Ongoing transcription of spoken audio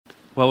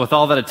Well, with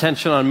all that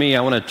attention on me,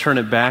 I want to turn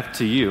it back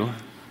to you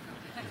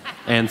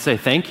and say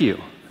thank you.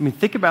 I mean,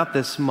 think about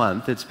this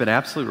month. It's been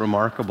absolutely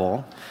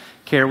remarkable.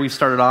 Care, we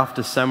started off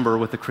December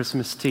with the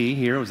Christmas tea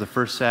here. It was the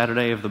first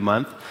Saturday of the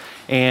month.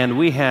 And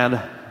we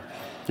had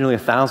nearly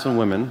 1,000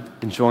 women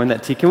enjoying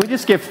that tea. Can we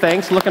just give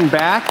thanks looking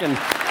back? And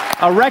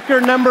a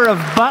record number of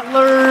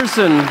butlers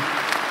and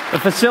the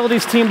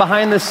facilities team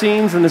behind the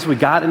scenes. And as we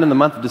got into the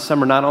month of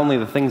December, not only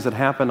the things that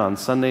happened on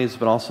Sundays,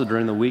 but also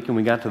during the week. And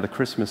we got to the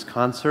Christmas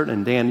concert.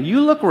 And Dan, you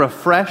look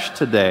refreshed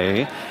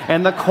today.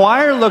 And the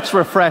choir looks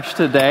refreshed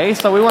today.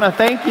 So we want to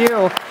thank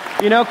you,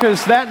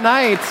 because that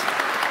night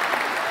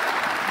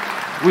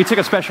we took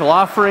a special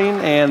offering.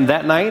 And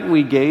that night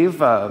we gave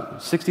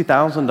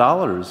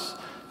 $60,000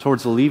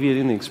 towards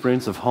alleviating the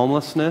experience of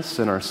homelessness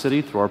in our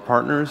city through our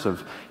partners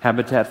of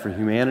Habitat for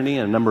Humanity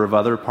and a number of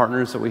other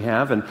partners that we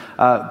have. And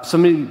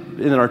somebody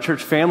in our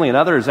church family and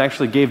others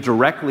actually gave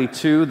directly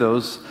to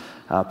those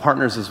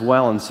partners as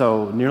well. And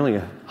so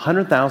nearly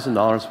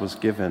 $100,000 was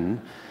given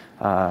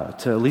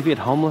to alleviate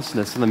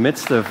homelessness in the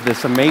midst of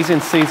this amazing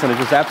season. It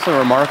was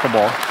absolutely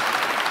remarkable.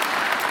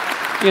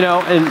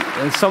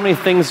 And so many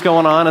things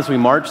going on as we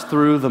march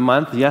through the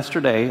month.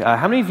 Yesterday,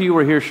 how many of you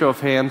were here, show of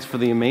hands, for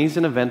the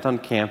amazing event on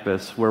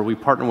campus where we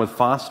partnered with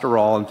Foster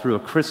All and threw a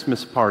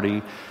Christmas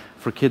party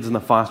for kids in the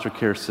foster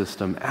care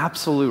system?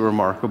 Absolutely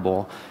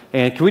remarkable.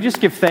 And can we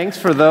just give thanks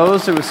for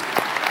those? It was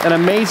an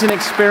amazing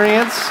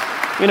experience.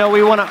 We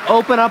want to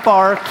open up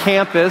our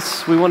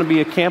campus. We want to be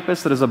a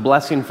campus that is a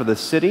blessing for the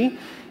city.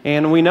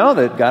 And we know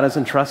that God has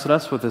entrusted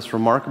us with this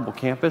remarkable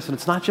campus. And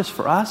it's not just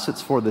for us, it's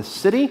for the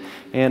city.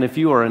 And if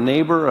you are a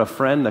neighbor, a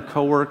friend, a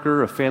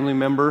coworker, a family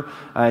member,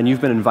 and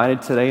you've been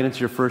invited today and it's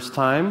your first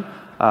time,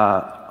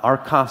 our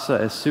casa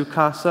is su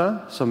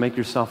casa, so make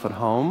yourself at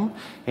home.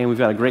 And we've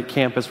got a great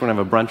campus. We're going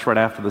to have a brunch right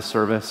after the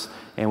service,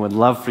 and would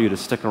love for you to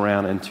stick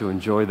around and to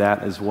enjoy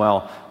that as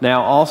well.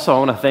 Now, also, I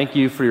want to thank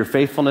you for your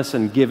faithfulness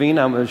in giving.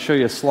 I'm going to show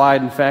you a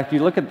slide. In fact, you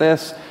look at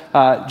this.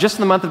 Just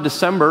in the month of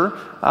December,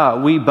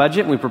 we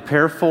budget and we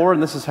prepare for,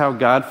 and this is how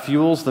God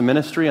fuels the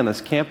ministry on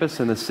this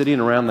campus, in the city,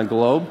 and around the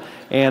globe.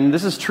 And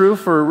this is true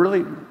for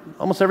really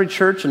almost every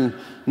church in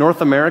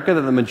North America,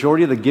 that the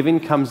majority of the giving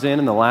comes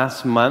in the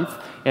last month.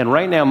 And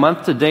right now,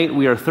 month to date,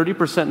 we are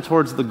 30%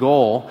 towards the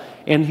goal.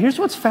 And here's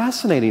what's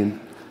fascinating.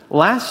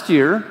 Last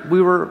year,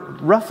 we were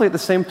roughly at the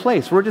same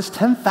place. We're just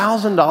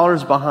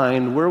 $10,000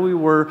 behind where we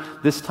were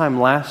this time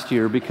last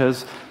year,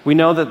 because we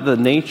know that the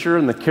nature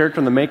and the character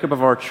and the makeup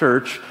of our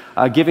church,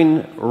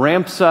 giving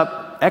ramps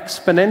up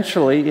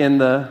exponentially in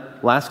the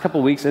last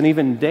couple weeks and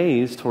even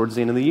days towards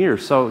the end of the year.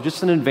 So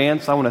just in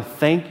advance, I want to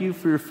thank you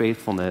for your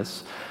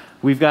faithfulness.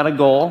 We've got a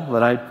goal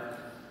that I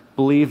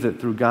believe that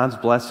through God's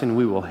blessing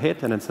we will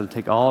hit, and it's going to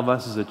take all of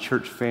us as a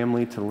church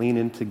family to lean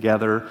in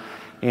together.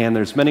 And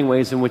there's many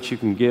ways in which you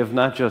can give,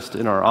 not just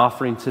in our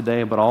offering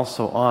today, but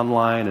also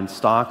online and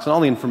stocks. And all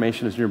the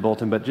information is in your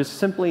bulletin. But just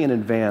simply in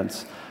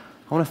advance,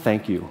 I want to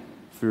thank you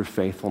for your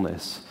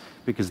faithfulness,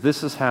 because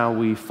this is how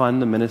we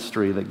fund the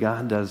ministry that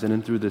God does in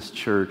and through this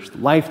church,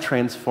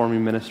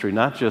 life-transforming ministry,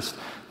 not just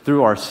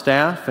through our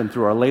staff and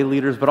through our lay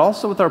leaders, but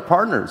also with our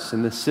partners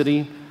in this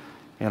city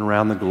and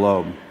around the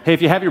globe. Hey,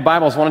 if you have your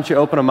Bibles, why don't you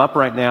open them up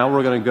right now?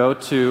 We're going to go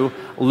to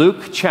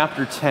Luke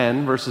chapter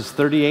 10, verses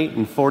 38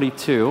 and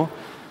 42.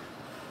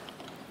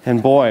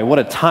 And boy, what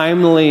a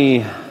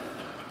timely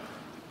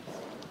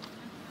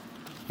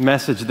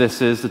message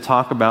this is to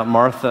talk about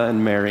Martha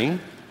and Mary.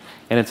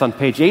 And it's on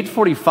page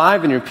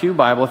 845 in your pew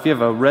Bible. If you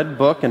have a red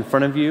book in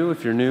front of you,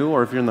 if you're new,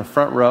 or if you're in the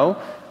front row,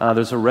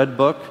 there's a red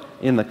book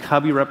in the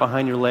cubby right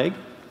behind your leg.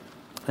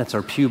 That's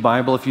our pew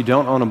Bible. If you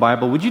don't own a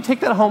Bible, would you take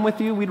that home with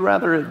you? We'd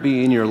rather it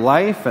be in your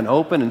life and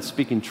open and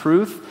speaking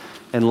truth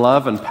and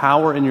love and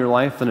power in your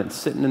life than it's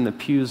sitting in the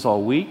pews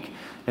all week.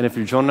 And if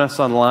you're joining us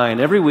online,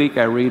 every week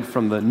I read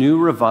from the New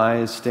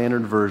Revised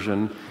Standard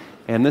Version.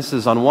 And this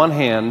is, on one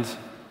hand,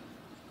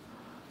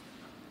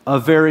 a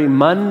very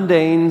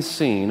mundane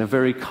scene, a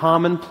very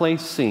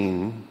commonplace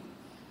scene,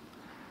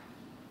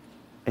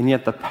 and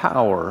yet the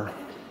power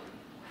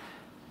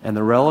and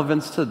the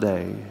relevance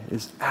today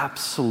is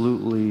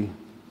absolutely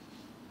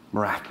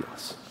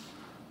miraculous.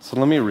 So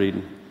let me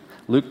read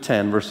Luke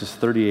 10, verses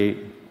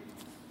 38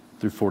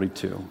 through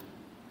 42.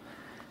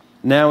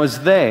 Now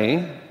as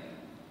they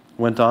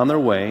went on their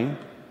way,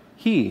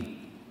 he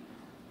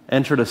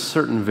entered a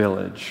certain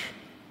village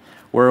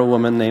where a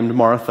woman named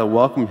Martha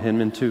welcomed him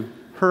into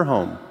her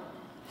home.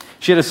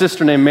 She had a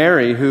sister named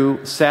Mary who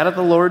sat at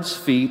the Lord's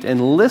feet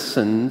and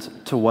listened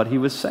to what he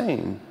was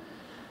saying.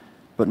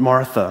 But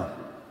Martha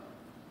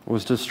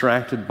was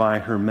distracted by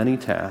her many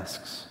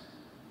tasks.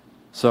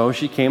 So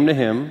she came to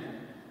him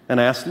and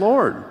asked,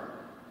 "Lord,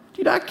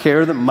 do you not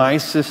care that my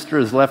sister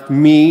has left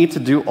me to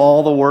do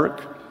all the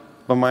work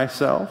by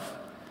myself?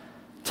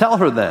 Tell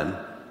her then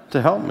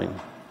to help me."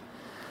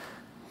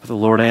 But the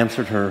Lord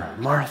answered her,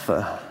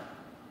 "Martha,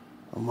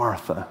 oh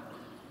Martha,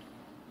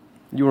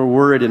 you are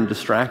worried and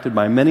distracted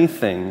by many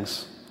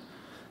things.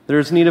 There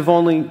is need of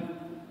only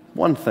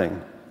one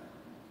thing.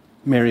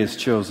 Mary has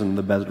chosen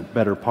the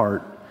better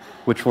part,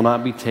 which will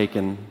not be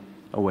taken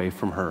away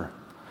from her."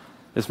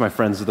 This, my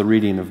friends, is the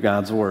reading of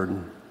God's Word.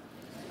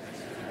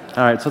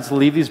 All right, so let's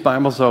leave these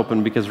Bibles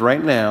open because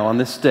right now, on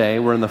this day,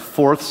 we're in the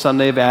fourth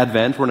Sunday of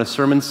Advent. We're in a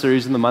sermon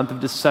series in the month of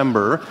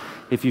December.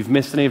 If you've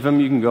missed any of them,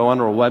 you can go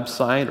onto our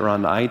website or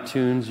onto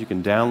iTunes. You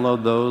can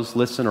download those,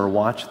 listen, or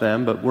watch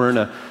them. But we're in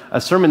a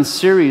sermon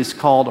series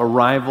called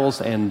Arrivals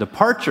and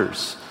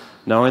Departures,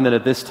 knowing that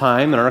at this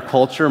time in our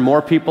culture,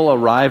 more people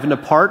arrive and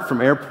depart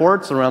from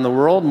airports around the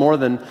world more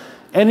than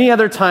any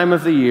other time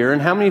of the year. And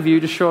how many of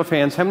you, just show of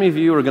hands, how many of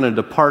you are going to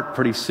depart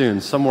pretty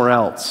soon, somewhere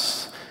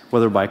else,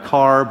 whether by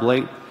car,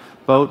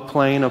 boat,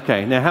 plane?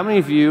 Okay, now how many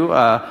of you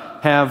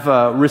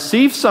have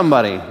received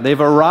somebody?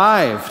 They've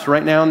arrived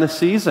right now in the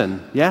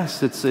season.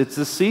 Yes, it's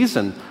a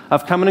season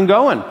of coming and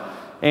going.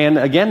 And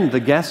again,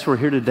 the guests who are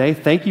here today,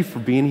 thank you for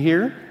being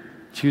here,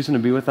 choosing to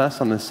be with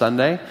us on this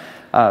Sunday.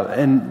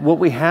 And what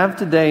we have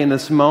today in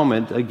this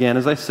moment, again,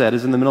 as I said,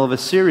 is in the middle of a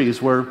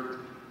series where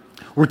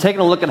we're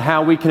taking a look at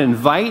how we can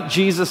invite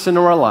Jesus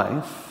into our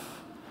life,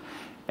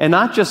 and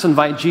not just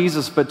invite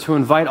Jesus, but to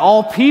invite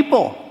all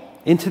people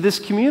into this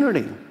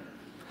community.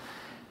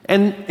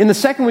 And in the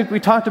second week, we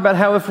talked about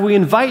how if we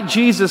invite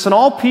Jesus and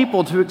all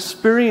people to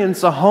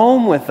experience a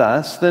home with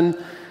us, then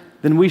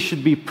we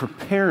should be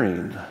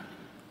preparing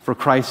for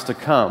Christ to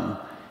come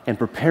and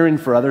preparing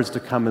for others to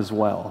come as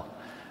well.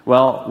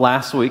 Well,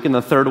 last week, in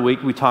the third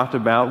week, we talked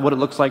about what it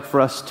looks like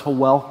for us to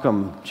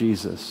welcome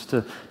Jesus,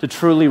 to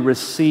truly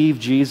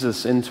receive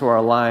Jesus into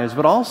our lives,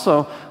 but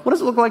also, what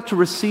does it look like to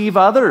receive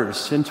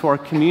others into our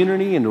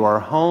community, into our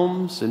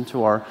homes,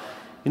 into our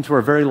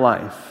very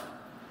life?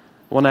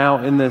 Well, now,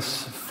 in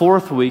this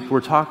fourth week, we're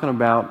talking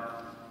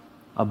about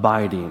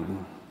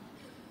abiding,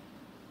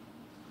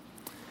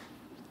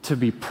 to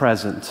be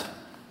present,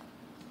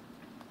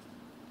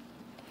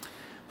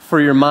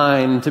 for your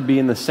mind to be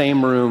in the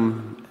same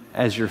room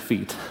as your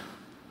feet,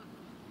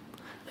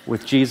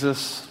 with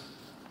Jesus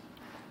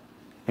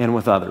and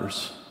with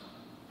others.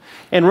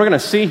 And we're going to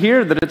see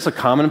here that it's a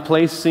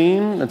commonplace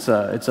scene. It's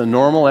a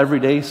normal,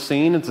 everyday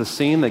scene. It's a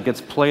scene that gets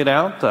played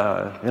out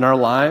in our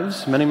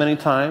lives many, many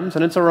times.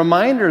 And it's a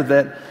reminder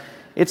that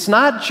it's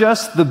not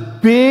just the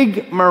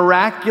big,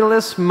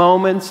 miraculous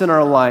moments in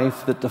our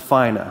life that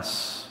define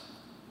us.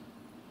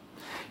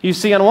 You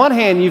see, on one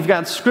hand, you've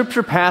got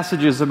scripture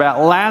passages about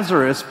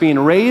Lazarus being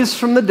raised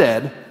from the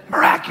dead,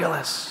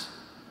 miraculous.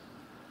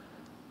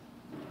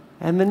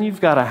 And then you've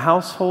got a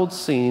household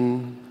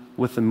scene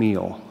with a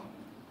meal.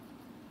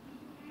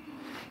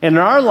 And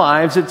in our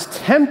lives, it's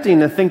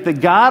tempting to think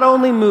that God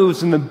only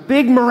moves in the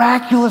big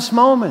miraculous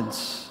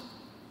moments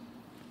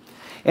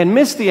and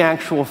miss the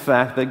actual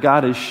fact that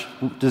God is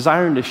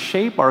desiring to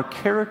shape our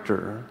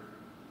character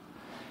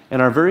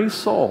and our very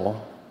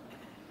soul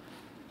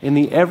in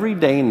the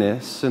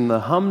everydayness, in the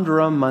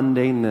humdrum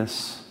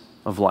mundaneness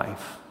of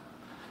life.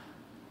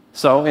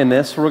 So in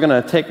this, we're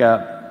going to take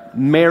a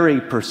Mary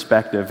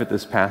perspective at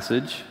this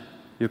passage.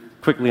 You'll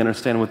quickly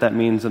understand what that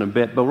means in a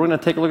bit, but we're going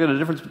to take a look at the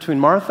difference between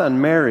Martha and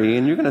Mary,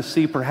 and you're going to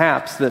see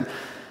perhaps that,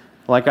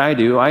 like I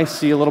do, I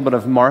see a little bit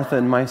of Martha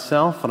in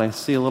myself, and I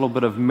see a little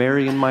bit of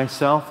Mary in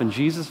myself, and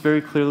Jesus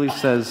very clearly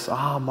says,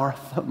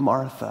 Martha,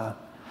 Martha.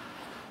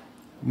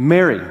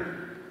 Mary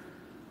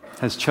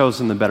has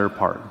chosen the better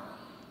part.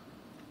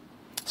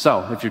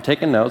 So, if you're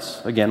taking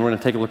notes, again, we're going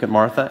to take a look at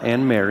Martha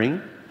and Mary.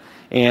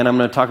 And I'm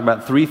going to talk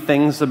about 3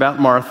 things about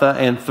Martha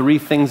and 3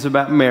 things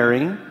about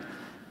Mary.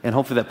 And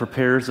hopefully that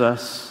prepares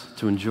us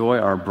to enjoy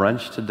our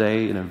brunch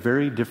today in a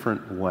very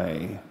different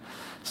way.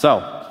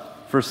 So,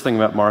 first thing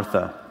about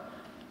Martha.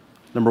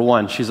 Number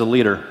 1, she's a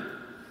leader,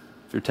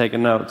 if you're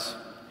taking notes.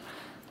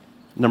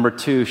 Number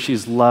 2,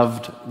 she's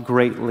loved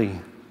greatly.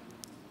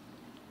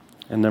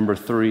 And number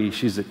 3,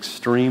 she's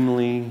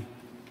extremely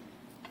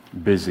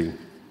busy.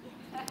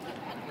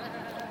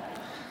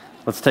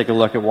 Let's take a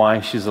look at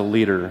why she's a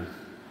leader.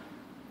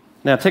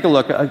 Now, take a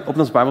look. Open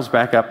those Bibles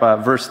back up.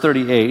 Verse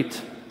 38.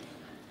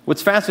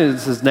 What's fascinating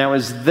is this: now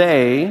as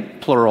they,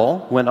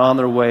 plural, went on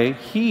their way,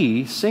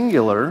 he,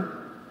 singular,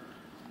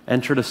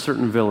 entered a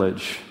certain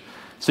village.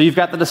 So you've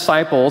got the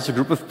disciples, a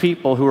group of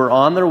people who are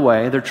on their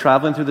way. They're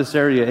traveling through this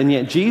area. And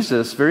yet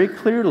Jesus very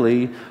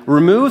clearly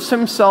removes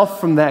himself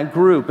from that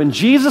group. And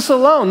Jesus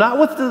alone, not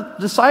with the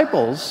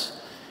disciples.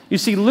 You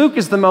see, Luke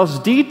is the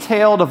most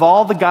detailed of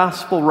all the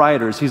gospel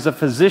writers. He's a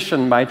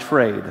physician by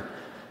trade.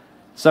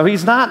 So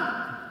he's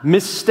not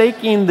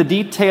mistaking the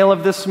detail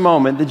of this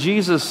moment that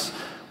Jesus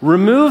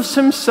removes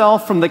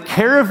himself from the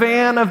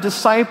caravan of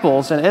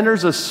disciples and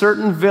enters a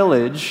certain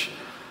village,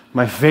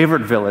 my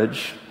favorite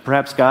village,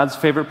 perhaps God's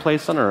favorite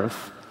place on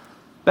earth,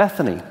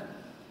 Bethany.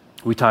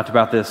 We talked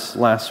about this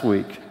last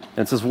week.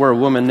 And it says where a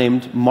woman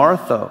named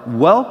Martha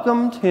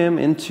welcomed him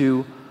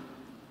into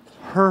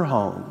her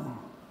home.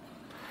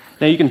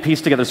 Now you can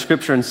piece together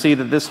scripture and see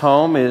that this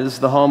home is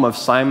the home of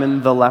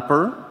Simon the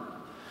leper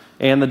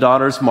and the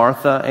daughters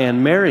Martha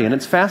and Mary. And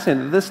it's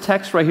fascinating that this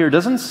text right here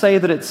doesn't say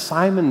that it's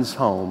Simon's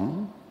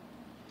home,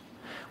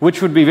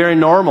 which would be very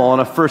normal in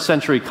a first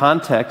century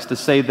context to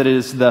say that it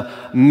is the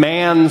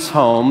man's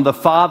home, the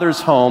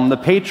father's home, the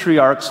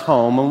patriarch's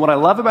home. And what I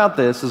love about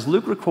this, as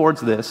Luke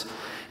records this,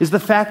 is the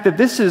fact that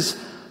this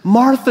is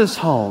Martha's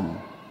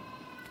home.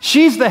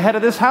 She's the head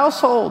of this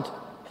household.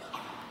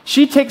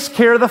 She takes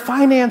care of the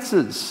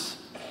finances.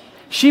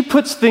 She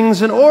puts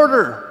things in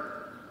order.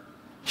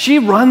 She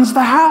runs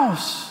the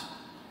house.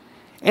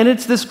 And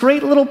it's this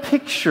great little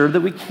picture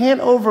that we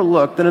can't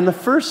overlook, that in the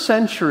first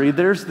century,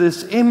 there's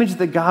this image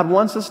that God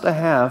wants us to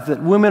have,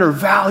 that women are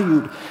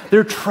valued,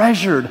 they're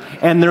treasured,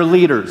 and they're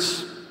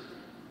leaders.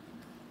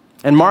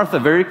 And Martha,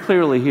 very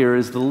clearly here,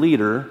 is the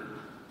leader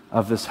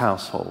of this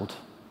household.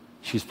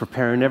 She's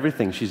preparing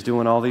everything. She's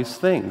doing all these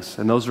things,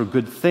 and those are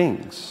good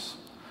things.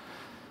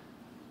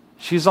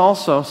 She's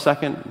also,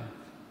 second,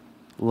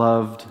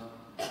 loved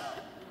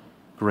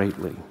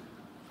greatly.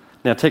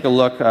 Now take a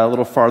look a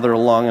little farther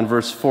along in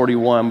verse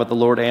 41. But the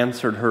Lord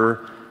answered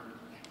her,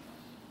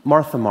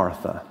 Martha,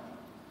 Martha.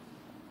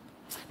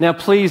 Now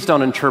please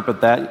don't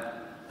interpret that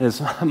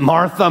as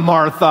Martha,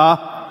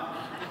 Martha.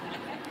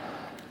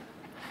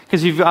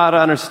 Because you've got to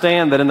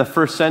understand that in the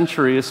first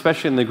century,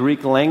 especially in the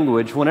Greek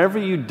language, whenever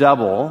you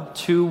double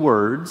two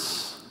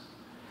words,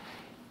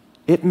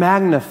 it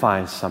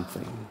magnifies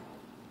something.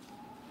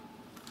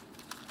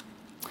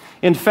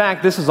 In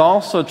fact, this is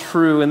also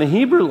true in the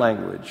Hebrew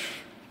language.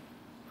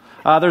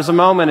 There's a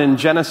moment in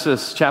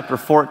Genesis chapter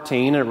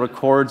 14, it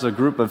records a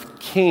group of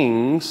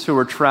kings who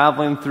were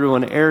traveling through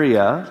an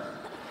area,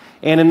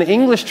 and in the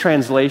English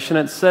translation,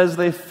 it says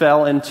they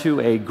fell into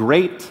a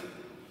great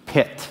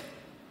pit.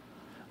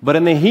 But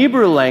in the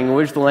Hebrew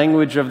language, the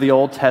language of the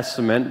Old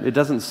Testament, it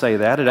doesn't say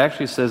that. It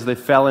actually says they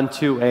fell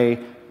into a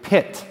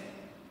pit.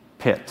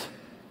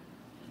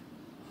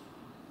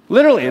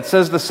 Literally, it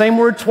says the same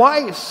word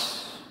twice.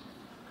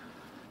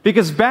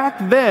 Because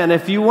back then,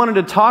 if you wanted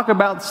to talk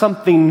about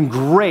something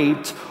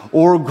great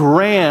or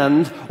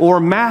grand or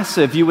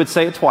massive, you would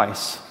say it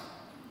twice.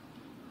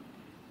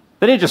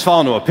 They didn't just fall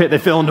into a pit, they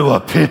fell into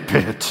a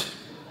pit.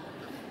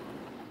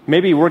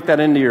 Maybe work that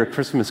into your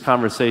Christmas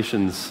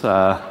conversations.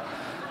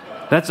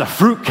 That's a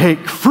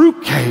fruitcake.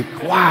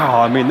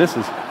 Wow, I mean, this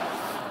is...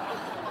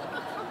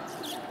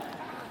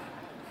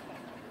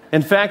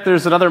 In fact,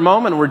 there's another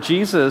moment where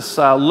Jesus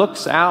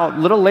looks out, a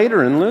little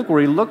later in Luke, where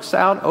he looks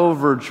out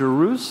over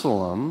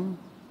Jerusalem,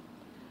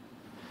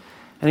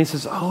 and he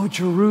says, oh,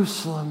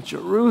 Jerusalem,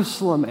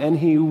 Jerusalem, and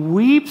he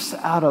weeps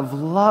out of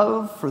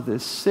love for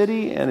this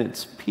city and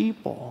its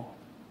people.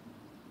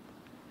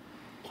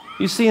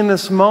 You see, in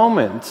this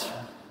moment,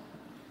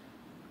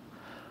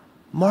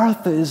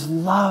 Martha is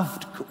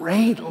loved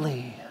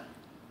greatly,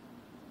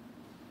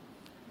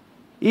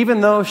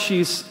 even though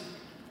she's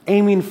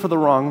aiming for the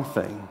wrong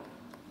thing.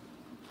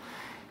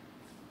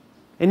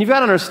 And you've got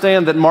to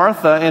understand that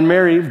Martha and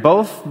Mary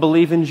both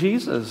believe in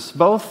Jesus,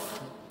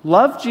 both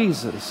love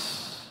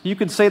Jesus. You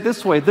could say it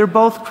this way, they're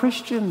both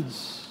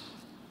Christians.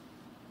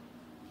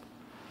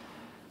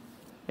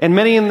 And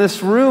many in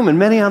this room and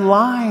many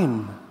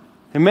online,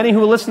 and many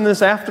who listen to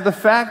this after the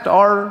fact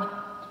are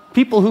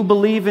people who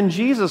believe in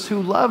Jesus,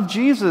 who love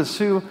Jesus,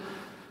 who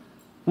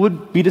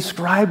would be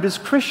described as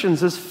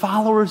Christians, as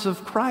followers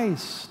of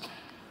Christ.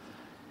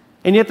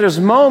 And yet there's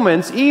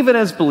moments, even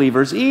as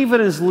believers, even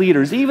as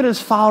leaders, even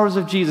as followers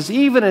of Jesus,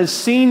 even as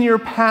senior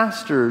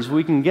pastors,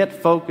 we can get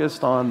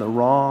focused on the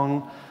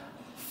wrong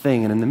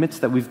thing. And in the midst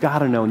of that, we've got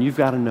to know, and you've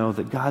got to know,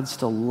 that God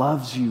still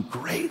loves you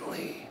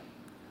greatly.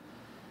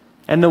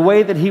 And the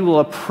way that He will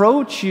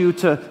approach you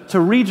to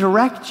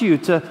redirect you,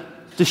 to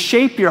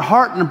shape your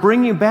heart and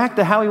bring you back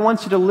to how He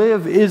wants you to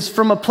live is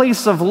from a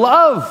place of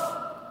love.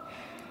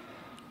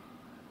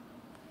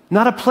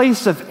 Not a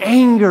place of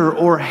anger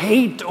or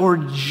hate or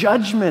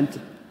judgment.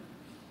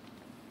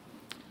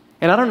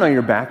 And I don't know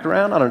your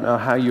background. I don't know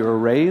how you were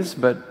raised,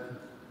 but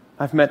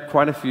I've met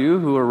quite a few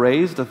who were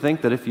raised to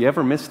think that if you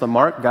ever miss the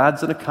mark,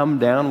 God's going to come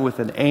down with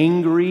an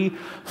angry,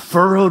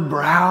 furrowed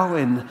brow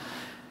and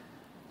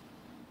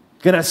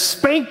going to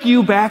spank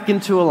you back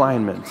into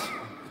alignment.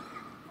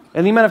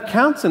 And the amount of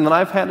counseling that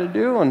I've had to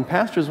do, and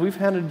pastors we've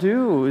had to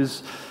do,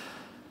 is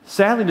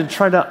sadly to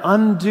try to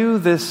undo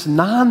this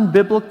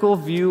non-biblical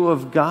view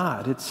of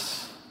God.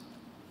 It's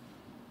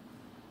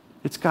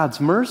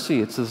God's mercy,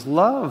 it's His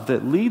love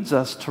that leads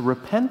us to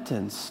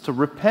repentance. To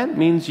repent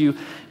means you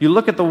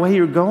look at the way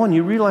you're going,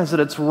 you realize that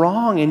it's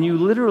wrong, and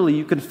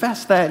you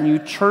confess that, and you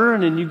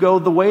turn and you go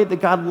the way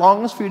that God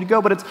longs for you to go,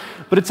 but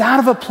it's out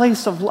of a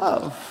place of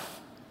love.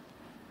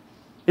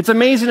 It's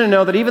amazing to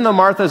know that even though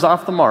Martha is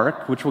off the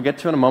mark, which we'll get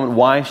to in a moment,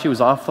 why she was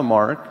off the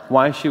mark,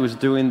 why she was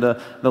doing the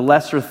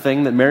lesser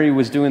thing that Mary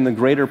was doing the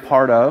greater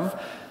part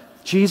of,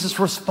 Jesus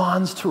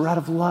responds to her out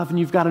of love. And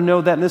you've got to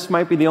know that, and this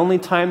might be the only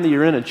time that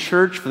you're in a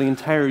church for the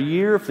entire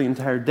year, for the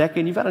entire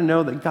decade, you've got to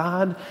know that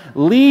God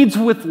leads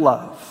with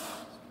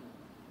love.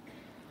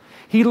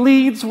 He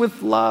leads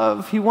with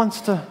love. He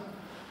wants you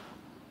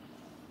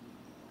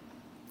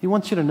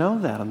to know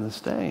that on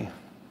this day.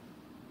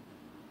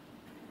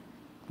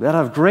 That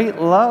out of great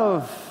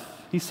love,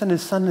 He sent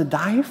His Son to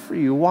die for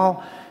you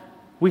while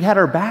we had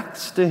our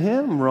backs to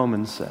Him,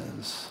 Romans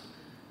says.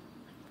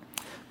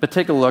 But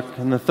take a look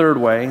in the third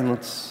way, and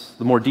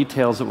the more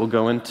details that we'll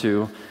go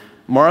into.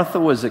 Martha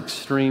was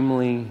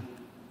extremely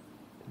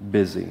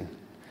busy.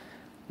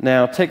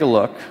 Now, take a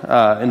look.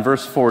 In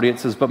verse 40, it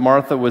says, "But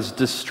Martha was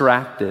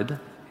distracted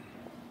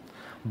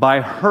by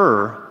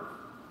her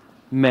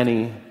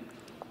many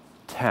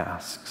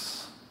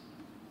tasks."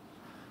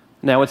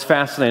 Now, it's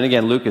fascinating.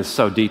 Again, Luke is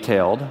so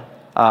detailed.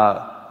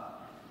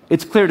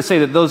 It's clear to say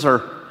that those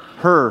are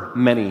her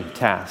many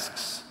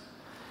tasks.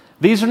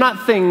 These are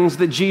not things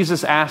that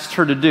Jesus asked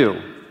her to do.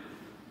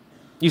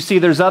 You see,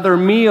 there's other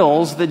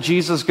meals that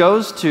Jesus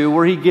goes to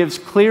where he gives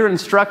clear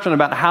instruction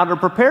about how to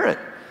prepare it.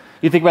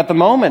 You think about the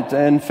moment.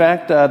 In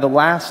fact, the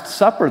Last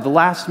Supper, the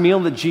last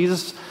meal that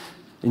Jesus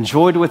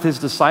enjoyed with his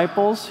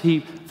disciples,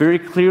 he very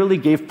clearly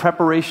gave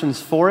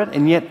preparations for it.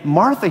 And yet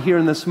Martha here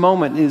in this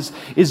moment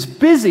is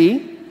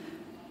busy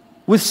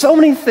with so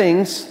many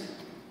things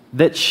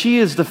that she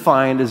is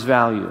defined as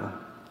value.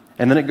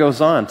 And then it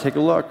goes on. Take a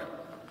look.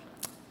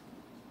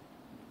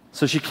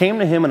 "So she came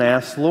to him and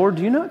asked, 'Lord,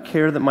 do you not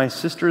care that my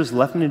sister has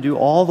left me to do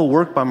all the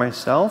work by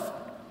myself?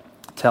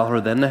 Tell her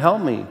then to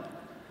help me.'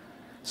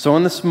 So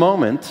in this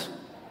moment,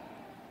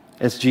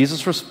 as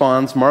Jesus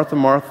responds, 'Martha,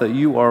 Martha,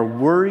 you are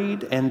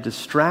worried and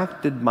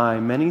distracted by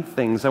many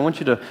things.'" I want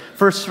you to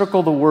first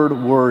circle the word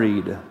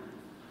worried.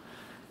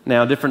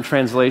 Now, different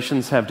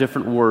translations have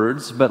different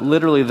words, but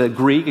literally the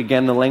Greek,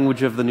 again, the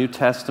language of the New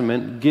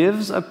Testament,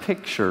 gives a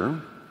picture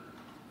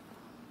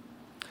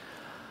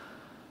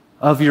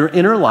of your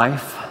inner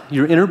life,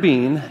 your inner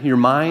being, your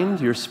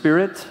mind, your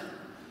spirit,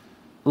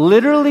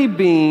 literally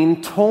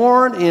being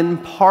torn in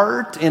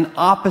part in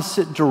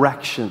opposite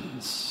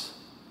directions.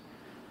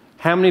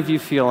 How many of you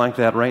feel like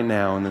that right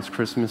now in this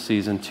Christmas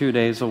season, 2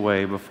 days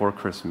away before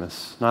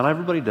Christmas? Not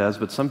everybody does,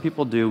 but some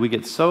people do. We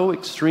get so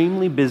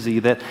extremely busy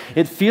that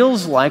it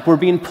feels like we're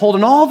being pulled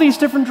in all these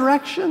different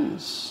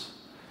directions.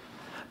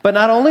 But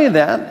not only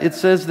that, it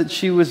says that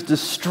she was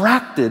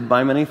distracted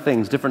by many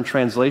things. Different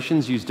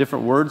translations use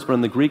different words, but in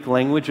the Greek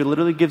language, it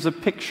literally gives a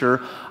picture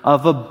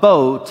of a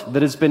boat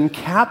that has been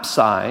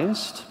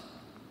capsized,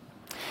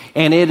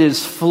 and it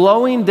is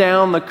flowing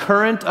down the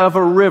current of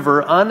a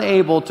river,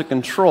 unable to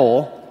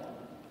control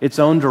its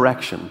own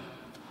direction.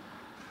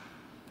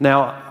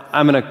 Now,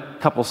 I'm in a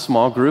couple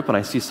small group, and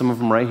I see some of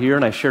them right here,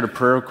 and I shared a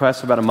prayer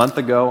request about a month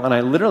ago,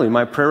 and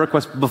my prayer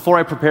request, before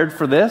I prepared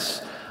for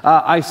this,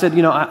 I said,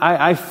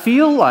 I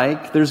feel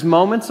like there's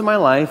moments in my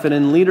life and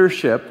in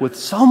leadership with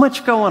so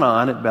much going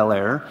on at Bel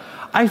Air,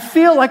 I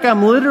feel like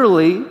I'm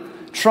literally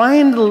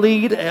trying to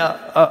lead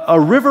a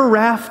river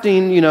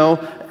rafting,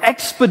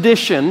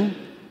 expedition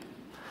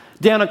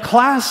down a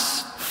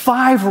class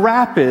 5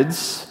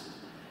 rapids,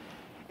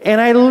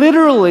 and I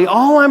literally,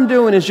 all I'm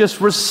doing is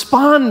just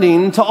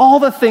responding to all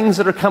the things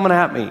that are coming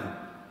at me.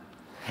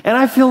 And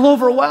I feel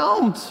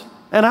overwhelmed.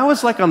 And I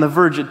was like on the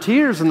verge of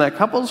tears in that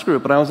couples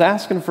group, and I was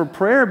asking for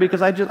prayer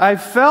because I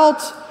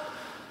felt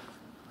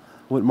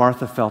what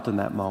Martha felt in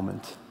that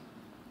moment.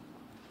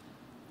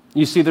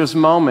 You see, there's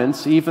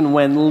moments, even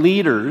when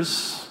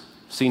leaders,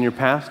 senior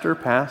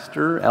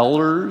pastor,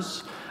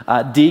 elders,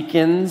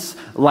 deacons,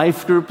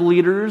 life group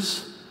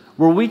leaders,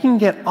 where we can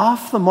get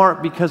off the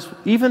mark because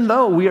even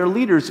though we are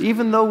leaders,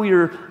 even though we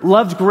are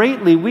loved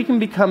greatly, we can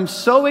become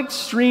so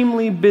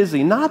extremely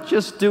busy, not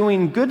just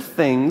doing good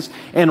things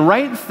and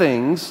right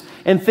things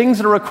and things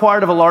that are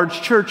required of a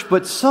large church,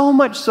 but so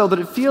much so that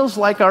it feels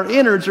like our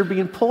innards are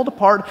being pulled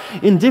apart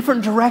in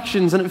different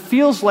directions, and it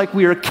feels like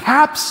we are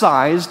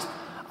capsized,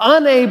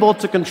 unable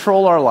to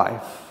control our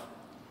life.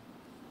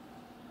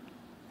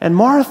 And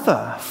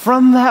Martha,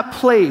 from that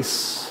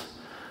place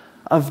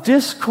of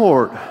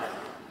discord,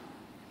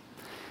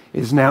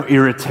 is now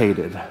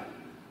irritated.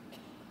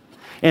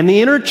 And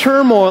the inner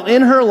turmoil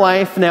in her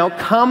life now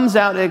comes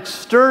out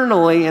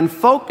externally and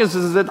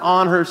focuses it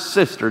on her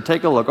sister.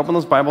 Take a look. Open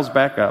those Bibles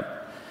back up.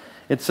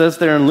 It says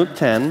there in Luke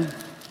 10,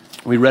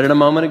 we read it a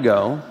moment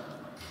ago.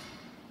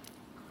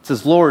 It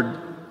says, "Lord,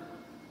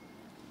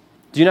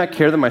 do you not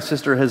care that my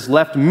sister has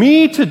left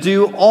me to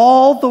do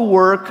all the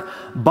work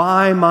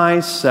by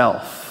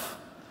myself?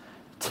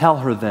 Tell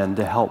her then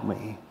to help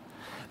me."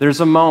 There's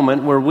a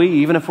moment where we,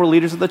 even if we're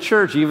leaders of the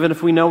church, even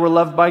if we know we're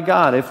loved by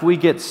God, if we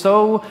get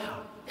so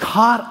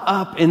caught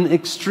up in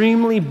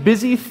extremely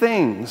busy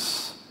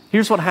things,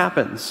 here's what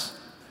happens.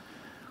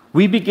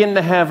 We begin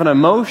to have an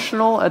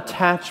emotional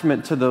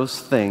attachment to those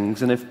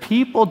things, and if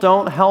people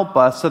don't help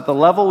us at the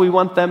level we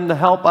want them to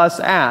help us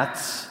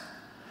at,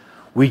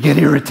 we get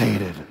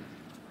irritated.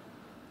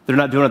 They're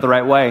not doing it the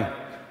right way.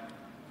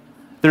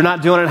 They're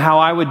not doing it how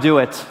I would do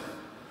it.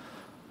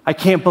 I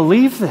can't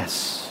believe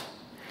this.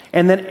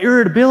 And that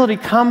irritability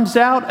comes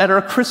out at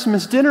our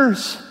Christmas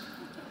dinners.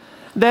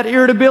 That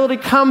irritability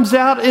comes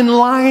out in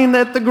line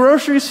at the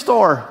grocery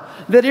store.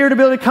 That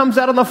irritability comes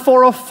out on the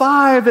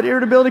 405. That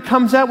irritability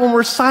comes out when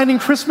we're signing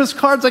Christmas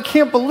cards. I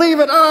can't believe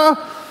it. And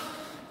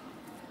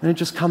it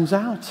just comes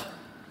out.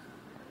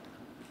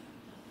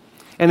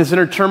 And this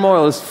inner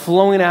turmoil is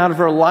flowing out of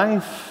her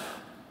life.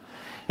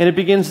 And it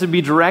begins to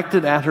be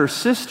directed at her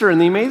sister. And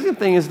the amazing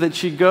thing is that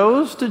she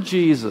goes to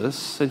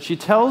Jesus and she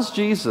tells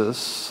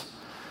Jesus,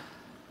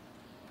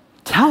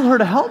 "Tell her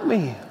to help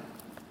me."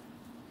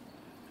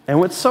 And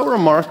what's so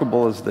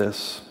remarkable is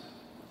this.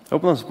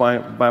 Open those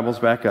Bibles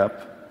back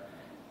up.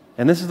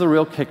 And this is the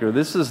real kicker.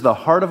 This is the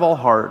heart of all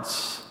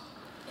hearts.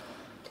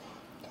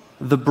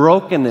 The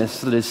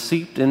brokenness that is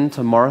seeped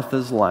into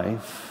Martha's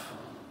life,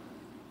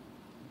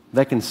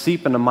 that can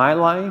seep into my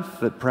life,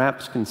 that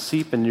perhaps can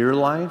seep in your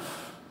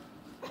life.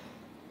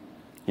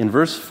 In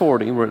verse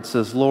 40, where it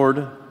says,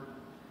 Lord,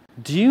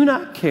 do you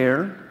not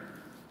care?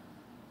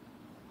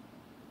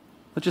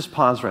 Let's just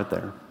pause right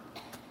there.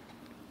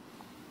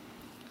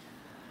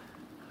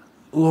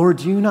 Lord,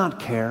 do you not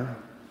care?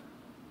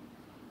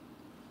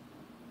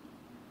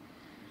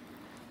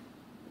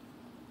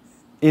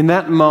 In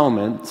that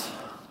moment,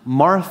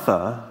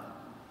 Martha,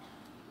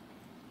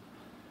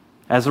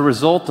 as a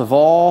result of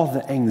all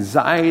the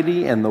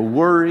anxiety and the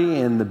worry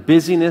and the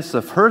busyness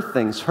of her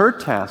things, her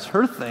tasks,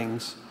 her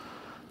things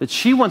that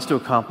she wants to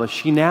accomplish,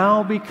 she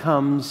now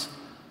becomes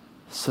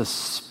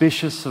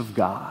suspicious of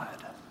God.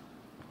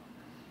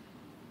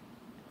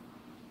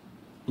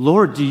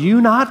 Lord, do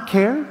you not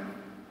care?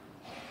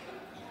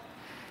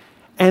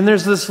 And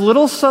there's this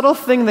little subtle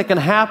thing that can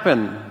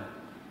happen,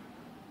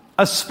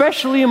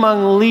 especially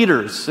among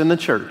leaders in the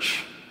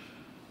church,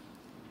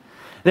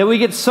 that we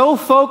get so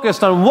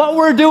focused on what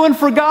we're doing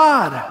for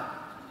God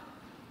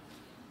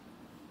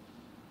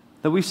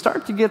that we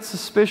start to get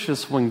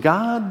suspicious when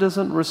God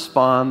doesn't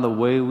respond the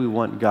way we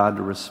want God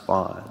to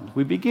respond.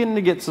 We begin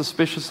to get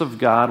suspicious of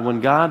God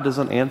when God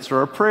doesn't answer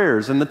our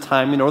prayers in the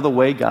timing or the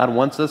way God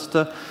wants us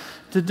to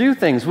do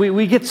things.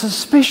 We get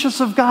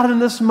suspicious of God in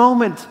this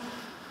moment.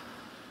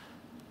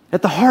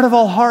 At the heart of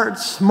all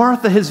hearts,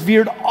 Martha has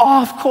veered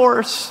off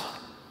course.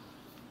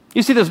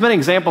 You see, there's many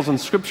examples in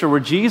Scripture where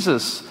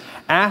Jesus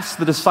asks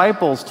the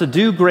disciples to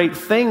do great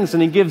things,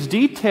 and he gives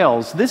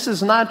details. This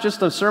is not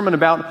just a sermon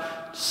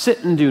about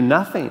sit and do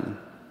nothing.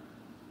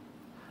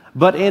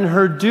 But in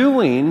her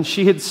doing,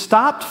 she had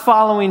stopped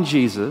following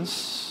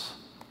Jesus,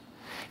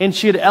 and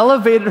she had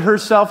elevated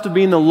herself to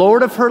being the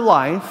Lord of her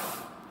life.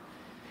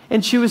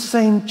 And she was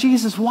saying,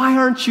 Jesus, why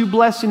aren't you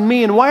blessing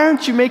me? And why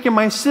aren't you making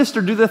my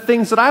sister do the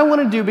things that I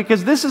want to do?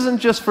 Because this isn't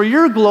just for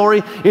your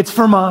glory, it's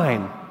for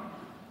mine.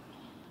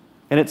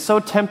 And it's so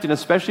tempting,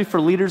 especially for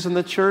leaders in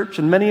the church.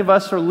 And many of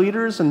us are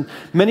leaders, and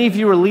many of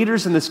you are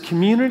leaders in this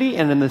community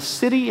and in the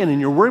city and in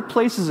your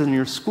workplaces and in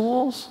your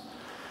schools.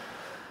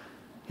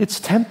 It's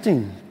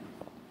tempting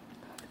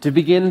to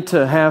begin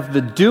to have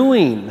the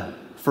doing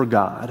for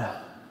God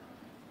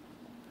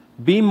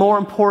be more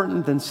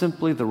important than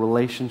simply the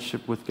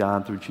relationship with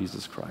God through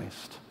Jesus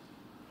Christ.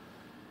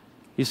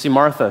 You see,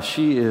 Martha,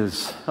 she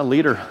is a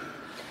leader.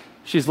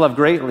 She's loved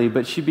greatly,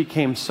 but she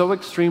became so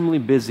extremely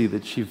busy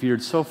that she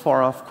veered so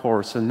far off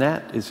course, and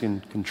that is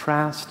in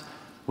contrast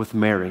with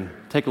Mary.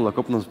 Take a look.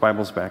 Open those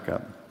Bibles back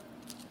up.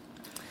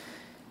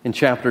 In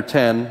chapter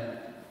 10,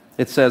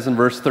 it says in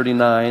verse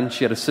 39,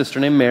 she had a sister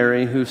named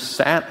Mary who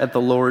sat at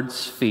the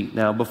Lord's feet.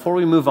 Now, before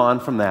we move on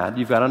from that,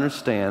 you've got to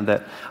understand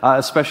that,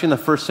 especially in the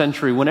first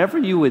century, whenever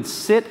you would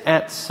sit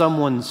at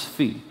someone's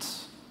feet,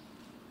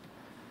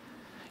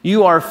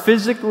 you are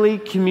physically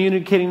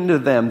communicating to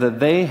them that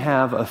they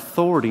have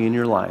authority in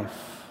your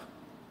life.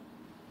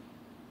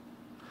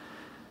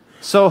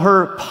 So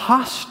her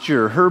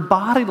posture, her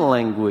body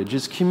language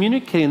is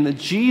communicating that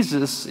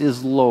Jesus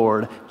is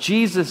Lord,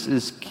 Jesus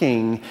is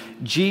King,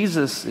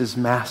 Jesus is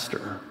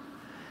Master.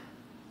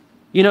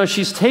 You know,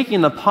 she's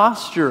taking the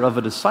posture of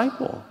a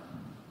disciple.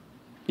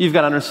 You've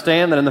got to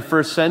understand that in the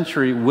first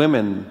century,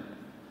 women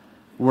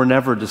were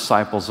never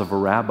disciples of a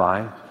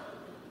rabbi.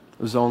 It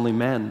was only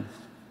men.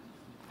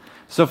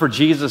 So for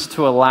Jesus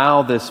to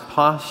allow this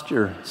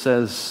posture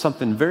says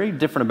something very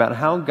different about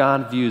how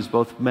God views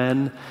both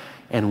men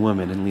and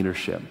women in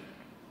leadership.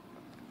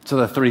 So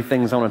the three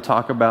things I want to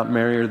talk about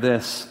Mary are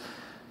this: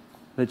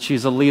 that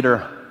she's a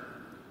leader.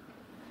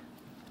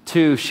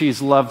 2,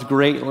 she's loved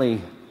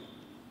greatly.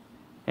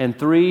 And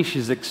 3,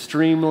 she's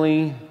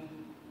extremely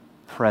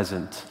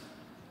present.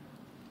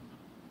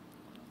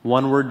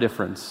 One word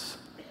difference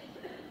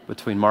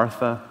between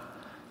Martha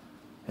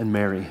and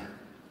Mary.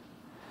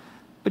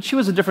 But she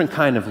was a different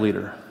kind of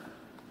leader.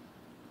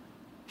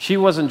 She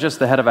wasn't just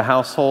the head of a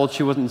household.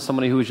 She wasn't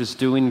somebody who was just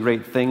doing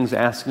great things,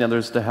 asking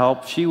others to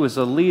help. She was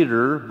a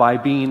leader by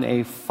being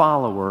a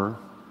follower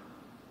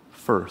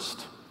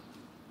first.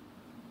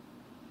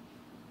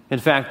 In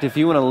fact, if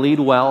you want to lead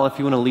well, if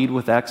you want to lead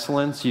with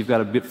excellence, you've got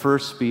to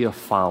first be a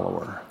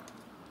follower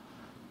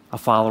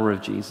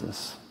of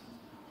Jesus.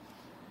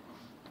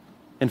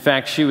 In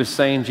fact, she was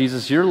saying,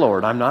 Jesus, you're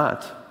Lord, I'm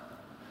not.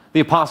 The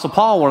Apostle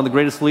Paul, one of the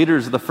greatest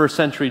leaders of the first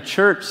century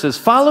church, says,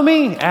 follow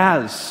me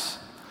as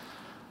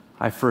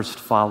I first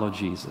follow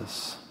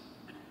Jesus.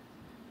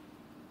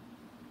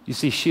 You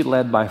see, she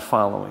led by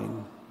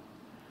following.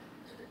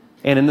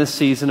 And in this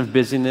season of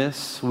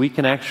busyness, we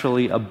can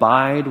actually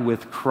abide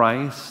with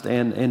Christ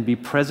and be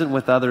present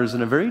with others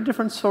in a very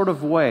different sort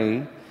of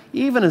way,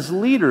 even as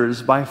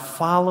leaders, by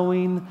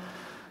following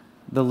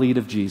the lead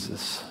of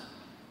Jesus.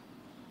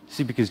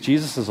 See, because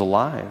Jesus is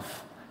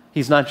alive,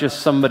 He's not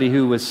just somebody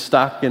who was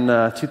stuck in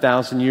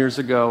 2,000 years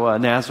ago,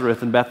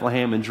 Nazareth and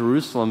Bethlehem and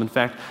Jerusalem. In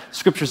fact,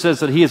 Scripture says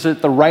that he is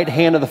at the right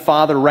hand of the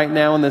Father right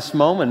now in this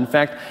moment. In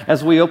fact,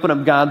 as we open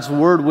up God's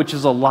Word, which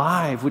is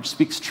alive, which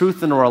speaks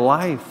truth into our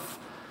life,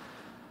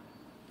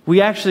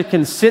 we actually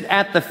can sit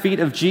at the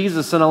feet of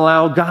Jesus and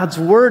allow God's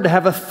Word to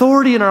have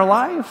authority in our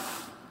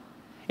life.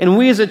 And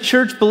we as a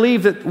church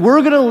believe that we're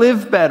going to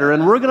live better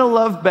and we're going to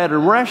love better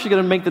and we're actually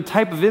going to make the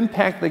type of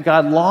impact that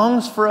God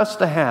longs for us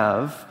to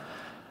have.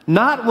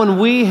 Not when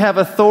we have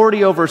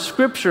authority over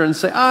Scripture and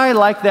say, I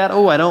like that,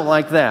 oh, I don't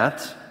like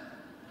that.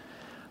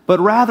 But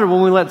rather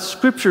when we let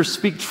Scripture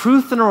speak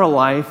truth in our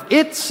life,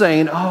 it's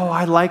saying, oh,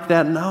 I like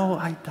that, no,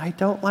 I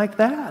don't like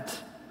that.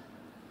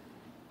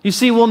 You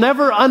see, we'll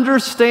never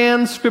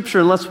understand Scripture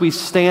unless we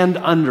stand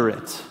under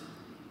it,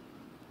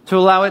 to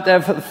allow it to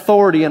have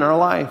authority in our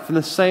life. In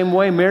the same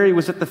way, Mary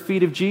was at the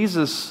feet of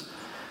Jesus.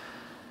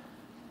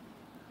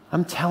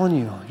 I'm telling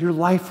you, your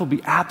life will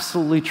be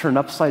absolutely turned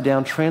upside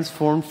down,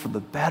 transformed for the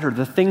better.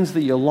 The things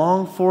that you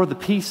long for, the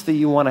peace that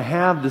you want to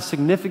have, the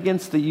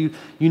significance that you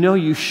know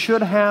you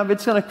should have,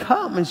 it's going to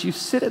come as you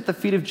sit at the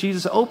feet of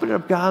Jesus, open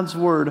up God's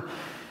Word,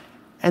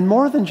 and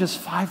more than just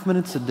 5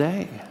 minutes a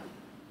day.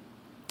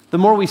 The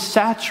more we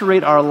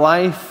saturate our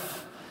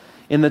life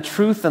in the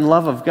truth and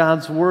love of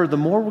God's Word, the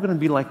more we're going to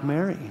be like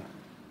Mary.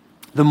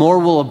 The more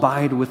we'll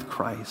abide with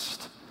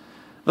Christ.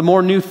 The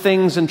more new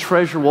things and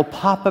treasure will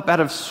pop up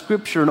out of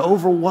Scripture and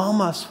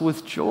overwhelm us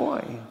with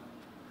joy.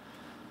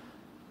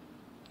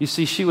 You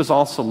see, she was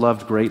also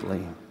loved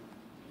greatly.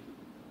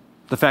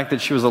 The fact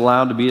that she was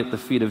allowed to be at the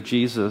feet of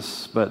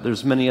Jesus, but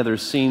there's many other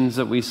scenes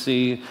that we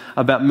see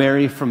about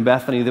Mary from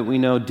Bethany that we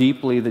know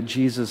deeply that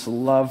Jesus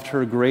loved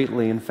her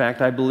greatly. In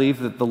fact, I believe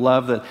that the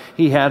love that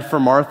he had for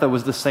Martha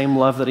was the same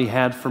love that he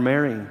had for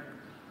Mary.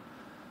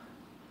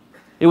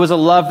 It was a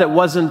love that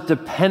wasn't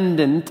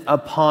dependent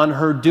upon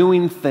her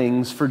doing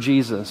things for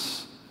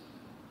Jesus.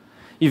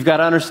 You've got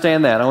to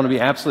understand that. I want to be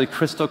absolutely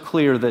crystal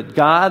clear that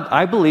God,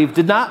 I believe,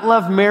 did not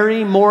love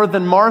Mary more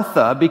than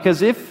Martha,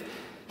 because if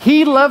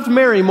he loved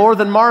Mary more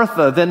than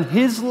Martha, then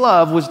his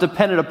love was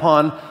dependent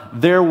upon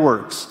their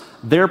works,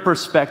 their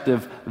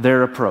perspective,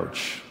 their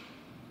approach.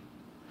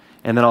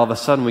 And then all of a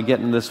sudden we get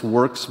in this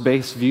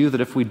works-based view that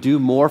if we do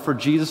more for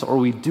Jesus or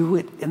we do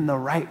it in the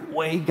right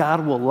way,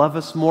 God will love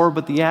us more.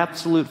 But the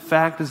absolute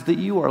fact is that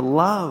you are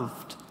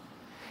loved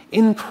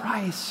in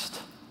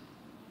Christ.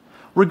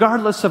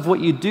 Regardless of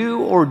what you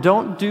do or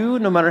don't do,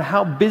 no matter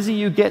how busy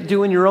you get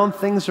doing your own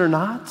things or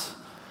not,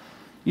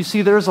 you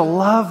see, there's a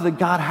love that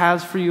God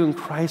has for you in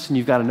Christ, and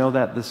you've got to know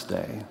that this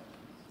day.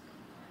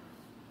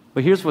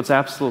 But here's what's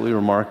absolutely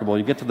remarkable.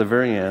 You get to the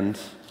very end.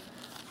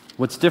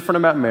 What's different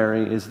about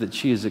Mary is that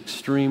she is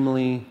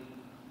extremely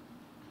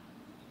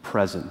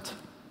present.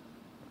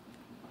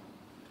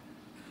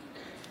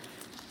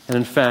 And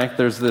in fact,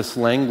 there's this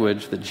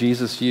language that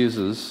Jesus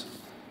uses.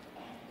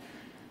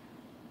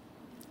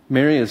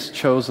 Mary has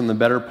chosen the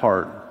better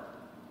part,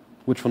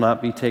 which will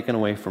not be taken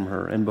away from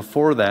her. And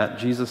before that,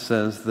 Jesus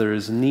says there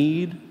is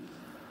need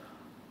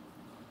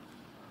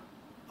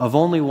of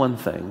only one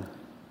thing.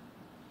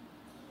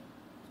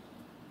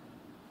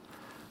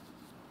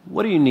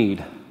 What do you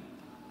need?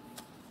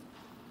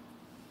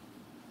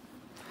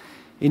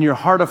 In your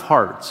heart of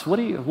hearts, what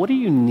do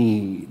you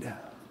need?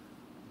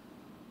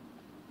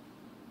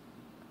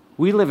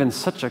 We live in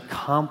such a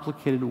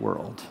complicated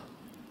world.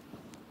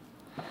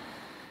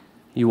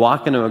 You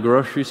walk into a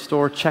grocery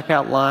store,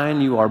 checkout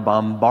line, you are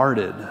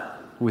bombarded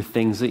with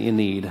things that you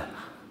need.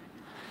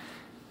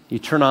 You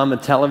turn on the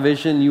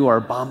television, you are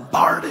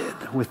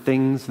bombarded with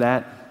things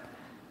that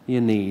you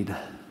need.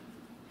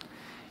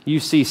 You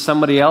see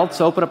somebody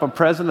else open up a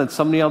present that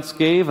somebody else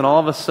gave, and all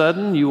of a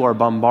sudden you are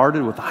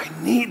bombarded with, I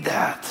need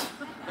that.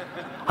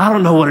 I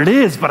don't know what it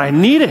is, but I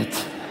need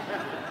it.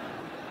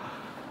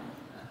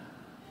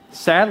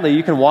 Sadly,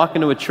 you can walk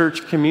into a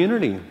church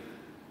community,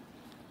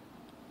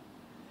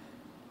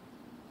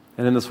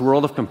 and in this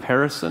world of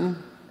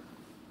comparison,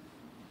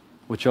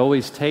 which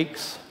always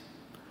takes,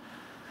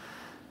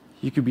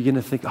 you could begin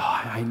to think, oh,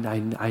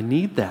 I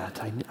need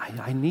that.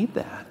 I need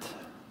that.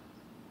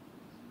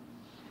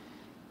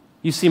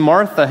 You see,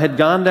 Martha had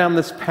gone down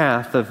this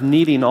path of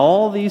needing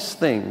all these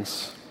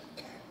things,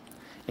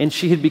 and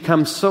she had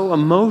become so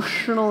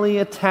emotionally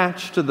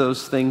attached to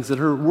those things that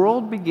her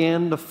world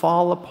began to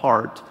fall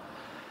apart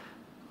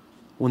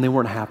when they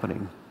weren't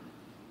happening.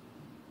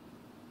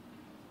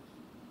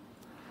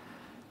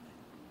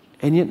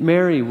 And yet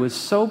Mary was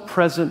so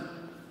present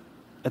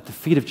at the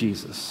feet of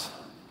Jesus.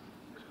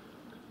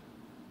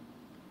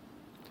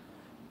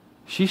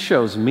 She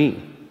shows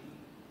me,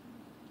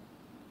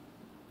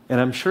 and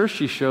I'm sure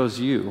she shows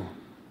you,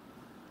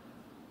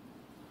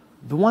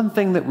 the one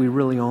thing that we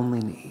really only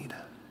need.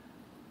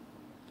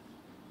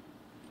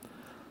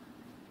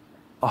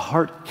 A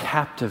heart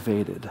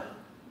captivated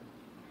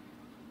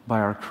by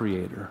our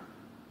Creator.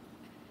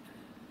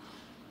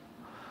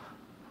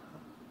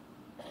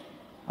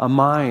 A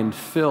mind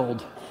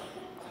filled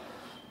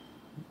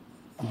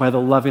by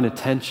the loving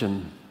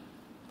attention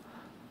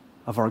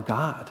of our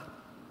God.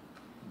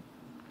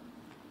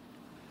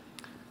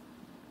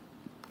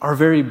 our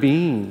very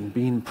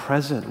being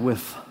present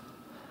with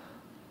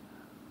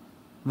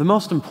the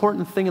most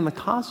important thing in the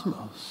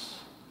cosmos.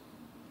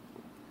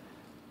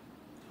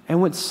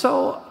 And what's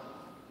so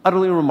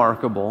utterly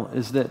remarkable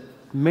is that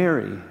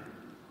Mary,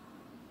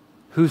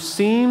 who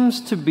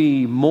seems to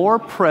be more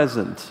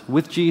present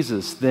with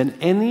Jesus than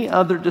any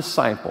other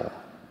disciple,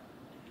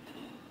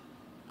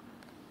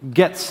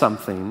 gets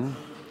something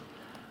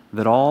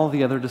that all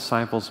the other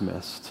disciples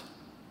missed.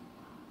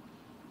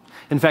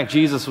 In fact,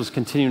 Jesus was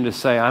continuing to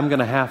say, I'm going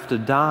to have to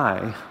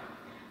die.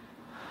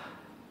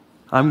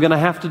 I'm going to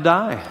have to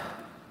die.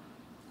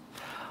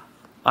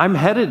 I'm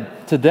headed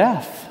to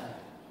death.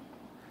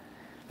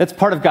 That's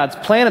part of God's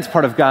plan. It's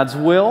part of God's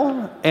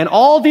will. And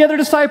all the other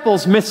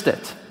disciples missed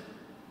it.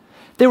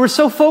 They were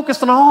so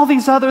focused on all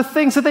these other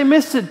things that they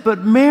missed it.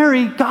 But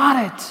Mary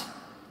got it.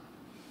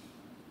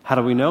 How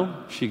do we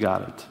know she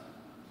got it?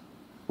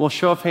 Well,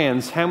 show of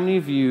hands, how many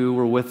of you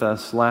were with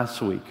us last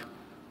week?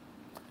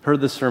 Heard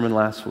the sermon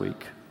last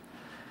week?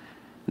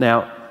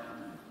 Now,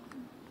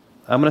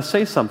 I'm going to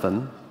say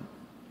something.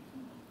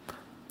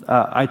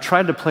 I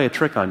tried to play a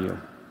trick on you.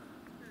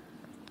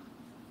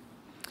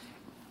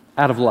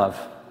 Out of love.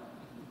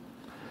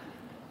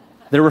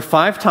 There were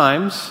 5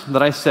 times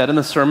that I said in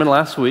the sermon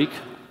last week,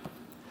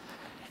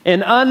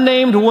 an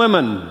unnamed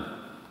woman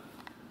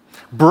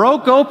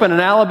broke open an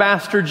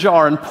alabaster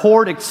jar and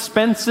poured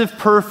expensive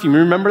perfume.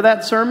 Remember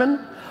that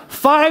sermon?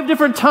 5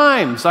 different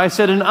times I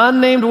said an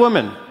unnamed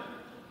woman.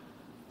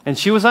 And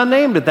she was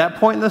unnamed at that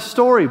point in the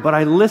story, but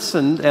I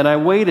listened and I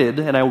waited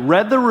and I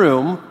read the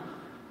room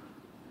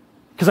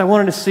because I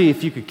wanted to see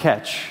if you could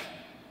catch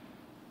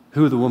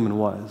who the woman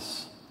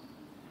was.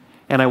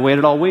 And I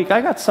waited all week.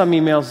 I got some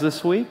emails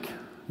this week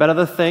about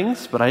other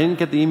things, but I didn't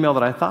get the email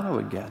that I thought I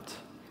would get.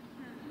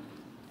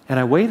 And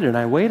I waited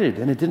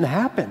and it didn't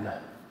happen.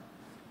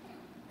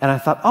 And I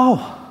thought,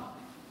 oh,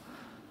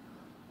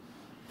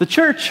 the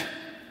church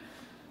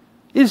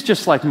is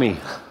just like me.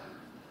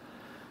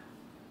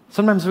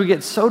 Sometimes we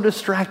get so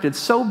distracted,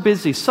 so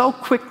busy, so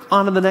quick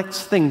on to the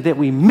next thing that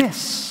we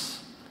miss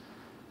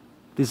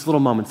these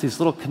little moments, these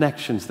little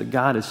connections that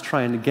God is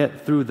trying to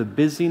get through the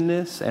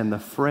busyness and the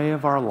fray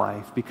of our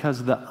life,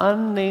 because the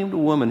unnamed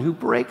woman who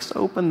breaks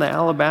open the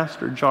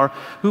alabaster jar,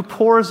 who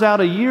pours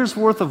out a year's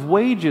worth of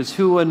wages,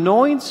 who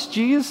anoints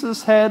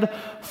Jesus' head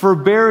for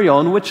burial,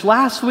 in which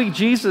last week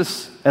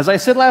Jesus, as I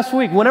said last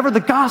week, whenever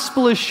the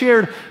gospel is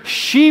shared,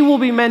 she will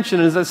be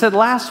mentioned. As I said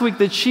last week,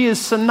 that she is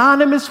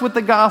synonymous with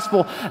the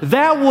gospel.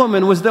 That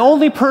woman was the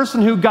only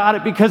person who got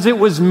it because it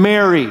was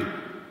Mary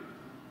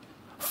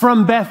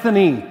from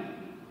Bethany,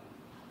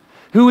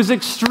 who was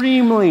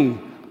extremely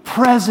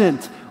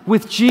present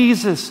with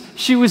Jesus.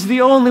 She was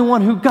the only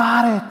one who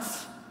got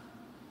it,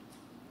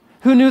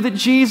 who knew that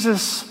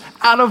Jesus,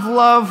 out of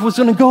love, was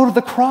going to go to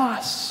the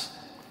cross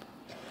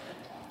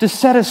to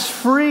set us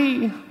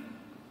free,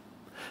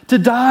 to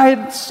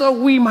die so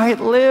we might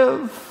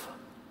live.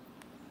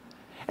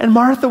 And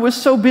Martha was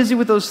so busy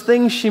with those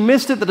things, she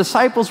missed it. The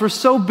disciples were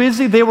so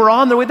busy, they were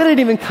on their way. They didn't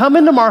even come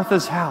into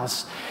Martha's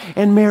house.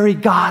 And Mary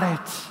got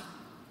it.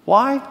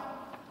 Why?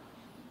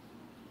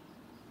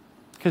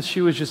 Because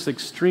she was just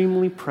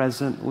extremely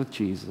present with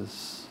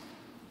Jesus.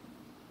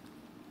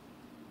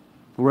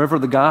 Wherever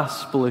the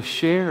gospel is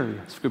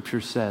shared,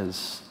 Scripture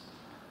says,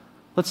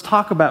 let's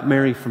talk about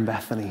Mary from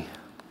Bethany,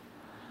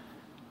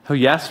 who,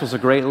 yes, was a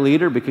great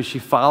leader because she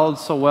followed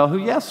so well, who,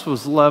 yes,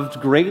 was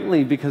loved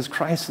greatly because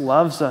Christ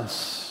loves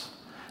us,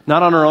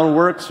 not on her own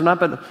works,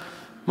 but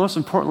most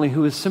importantly,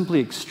 who is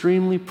simply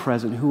extremely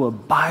present, who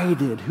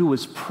abided, who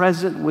was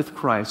present with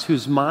Christ,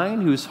 whose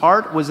mind, whose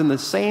heart was in the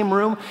same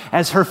room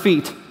as her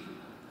feet.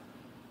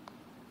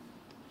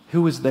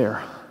 Who was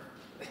there?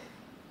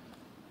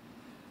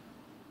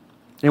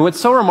 And what's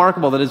so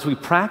remarkable that as we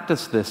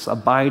practice this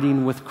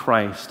abiding with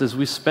Christ, as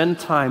we spend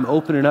time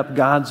opening up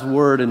God's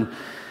Word and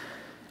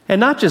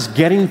not just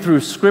getting through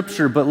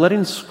Scripture, but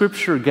letting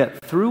Scripture get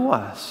through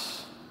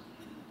us,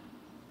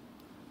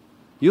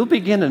 you'll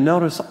begin to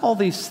notice all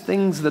these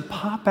things that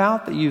pop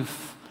out that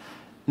you've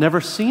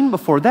never seen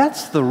before.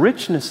 That's the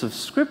richness of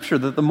Scripture,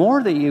 that the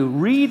more that you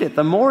read it,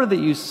 the more that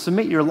you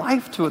submit your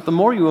life to it, the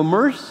more you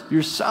immerse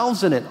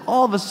yourselves in it,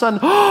 all of a sudden,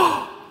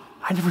 oh,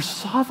 I never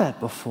saw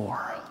that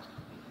before.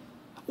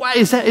 Why,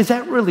 is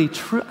that really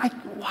true?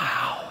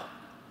 Wow.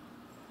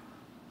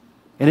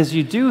 And as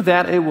you do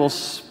that, it will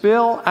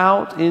spill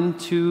out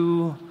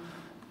into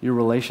your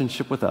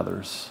relationship with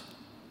others.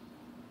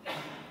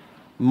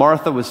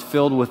 Martha was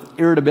filled with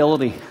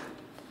irritability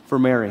for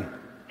Mary.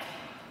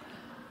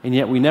 And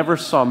yet we never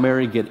saw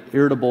Mary get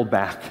irritable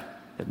back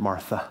at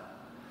Martha.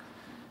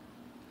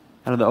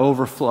 Out of the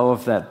overflow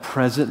of that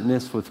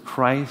presentness with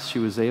Christ, she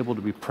was able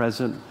to be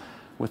present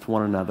with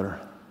one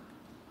another.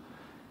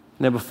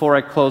 Now, before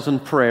I close in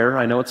prayer,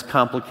 I know it's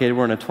complicated.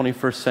 We're in a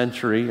 21st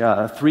century.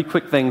 3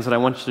 quick things that I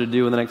want you to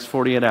do in the next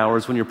 48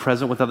 hours when you're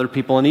present with other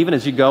people. And even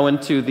as you go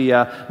into the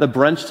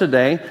brunch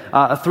today,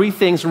 3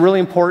 things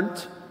really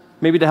important,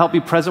 maybe to help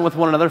you present with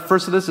one another.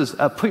 First of this is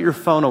put your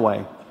phone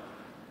away.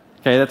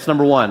 Okay, that's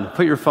number 1.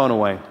 Put your phone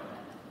away.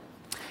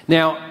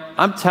 Now,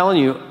 I'm telling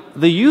you,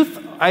 the youth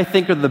I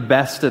think are the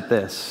best at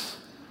this.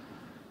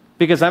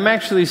 Because I'm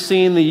actually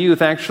seeing the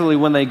youth actually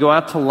when they go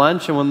out to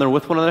lunch and when they're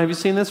with one another. Have you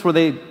seen this? Where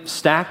they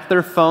stack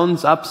their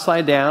phones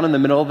upside down in the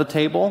middle of the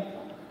table.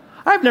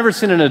 I've never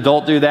seen an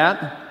adult do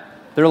that.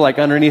 They're like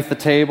underneath the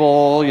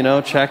table,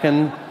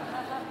 checking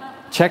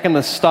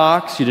the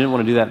stocks. You didn't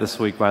want to do that this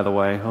week, by the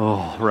way.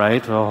 Oh,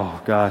 right?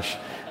 Oh, gosh.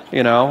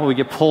 We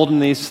get pulled in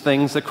these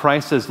things that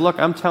Christ says, look,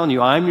 I'm telling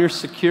you, I'm your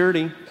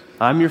security.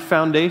 I'm your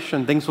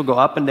foundation. Things will go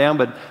up and down,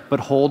 but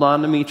hold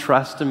on to me,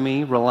 trust in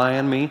me, rely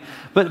on me.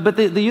 But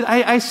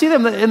I see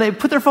them, and they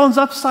put their phones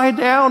upside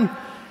down.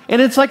 And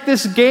it's like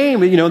this game.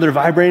 They're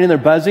vibrating, they're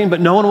buzzing,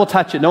 but no one will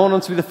touch it. No one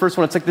wants to be the first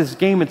one. It's like this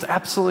game. It's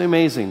absolutely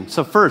amazing.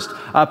 So first,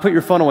 put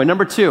your phone away.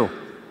 Number 2,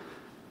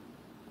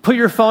 put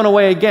your phone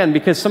away again,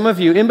 because some of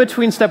you, in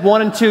between step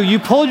 1 and 2, you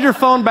pulled your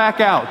phone back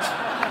out.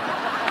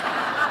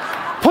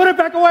 Put it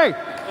back away.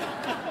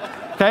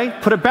 Okay?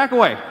 Put it back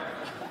away.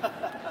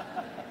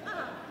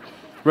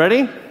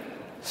 Ready?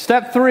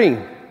 Step 3,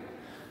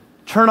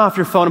 turn off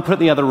your phone and put it in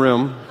the other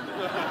room.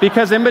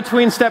 Because in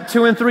between step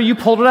 2 and 3, you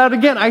pulled it out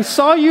again. I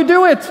saw you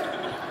do it.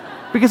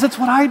 Because it's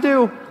what I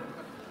do.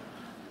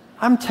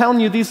 I'm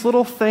telling you, these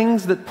little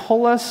things that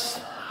pull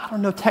us,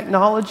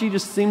 technology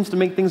just seems to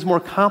make things more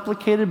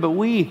complicated, but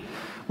we're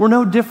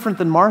no different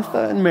than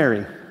Martha and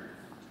Mary.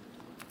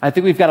 I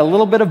think we've got a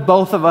little bit of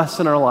both of us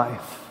in our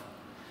life.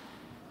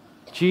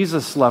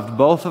 Jesus loved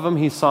both of them.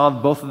 He saw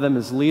both of them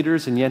as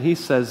leaders, and yet he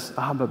says,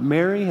 but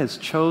Mary has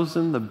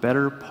chosen the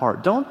better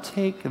part. Don't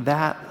take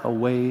that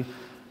away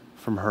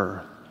from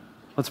her.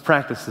 Let's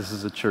practice this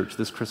as a church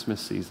this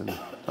Christmas season.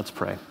 Let's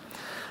pray.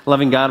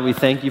 Loving God, we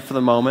thank you for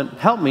the moment.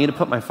 Help me to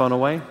put my phone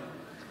away.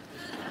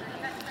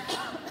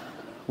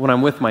 When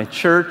I'm with my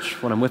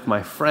church, when I'm with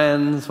my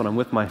friends, when I'm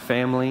with my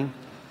family.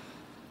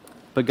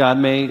 But God,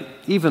 may,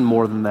 even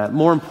more than that,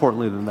 more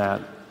importantly than that,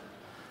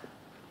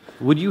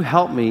 would you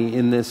help me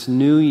in this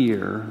new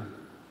year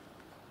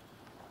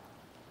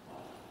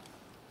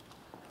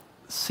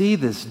see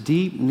this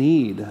deep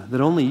need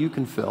that only you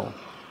can fill?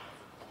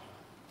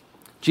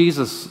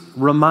 Jesus,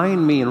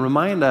 remind me and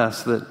remind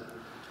us that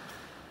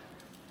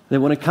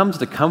when it comes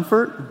to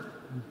comfort,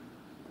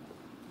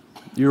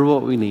 you're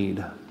what we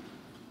need.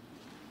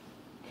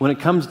 When it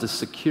comes to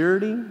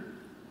security,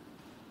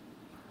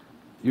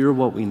 you're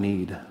what we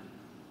need.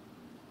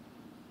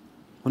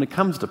 When it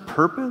comes to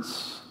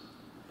purpose,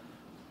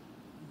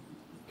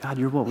 God,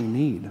 you're what we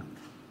need.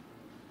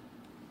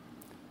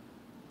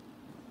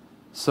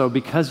 So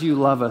because you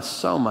love us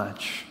so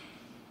much,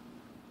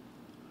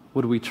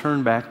 would we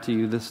turn back to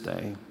you this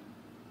day,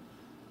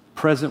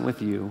 present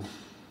with you,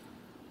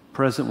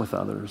 present with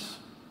others,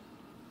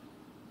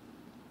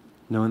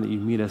 knowing that you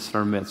meet us in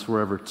our midst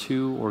wherever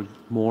 2 or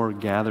more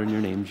gather in your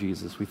name,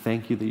 Jesus. We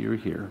thank you that you're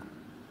here.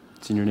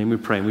 It's in your name we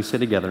pray, and we say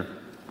together,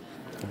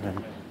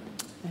 amen.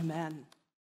 Amen.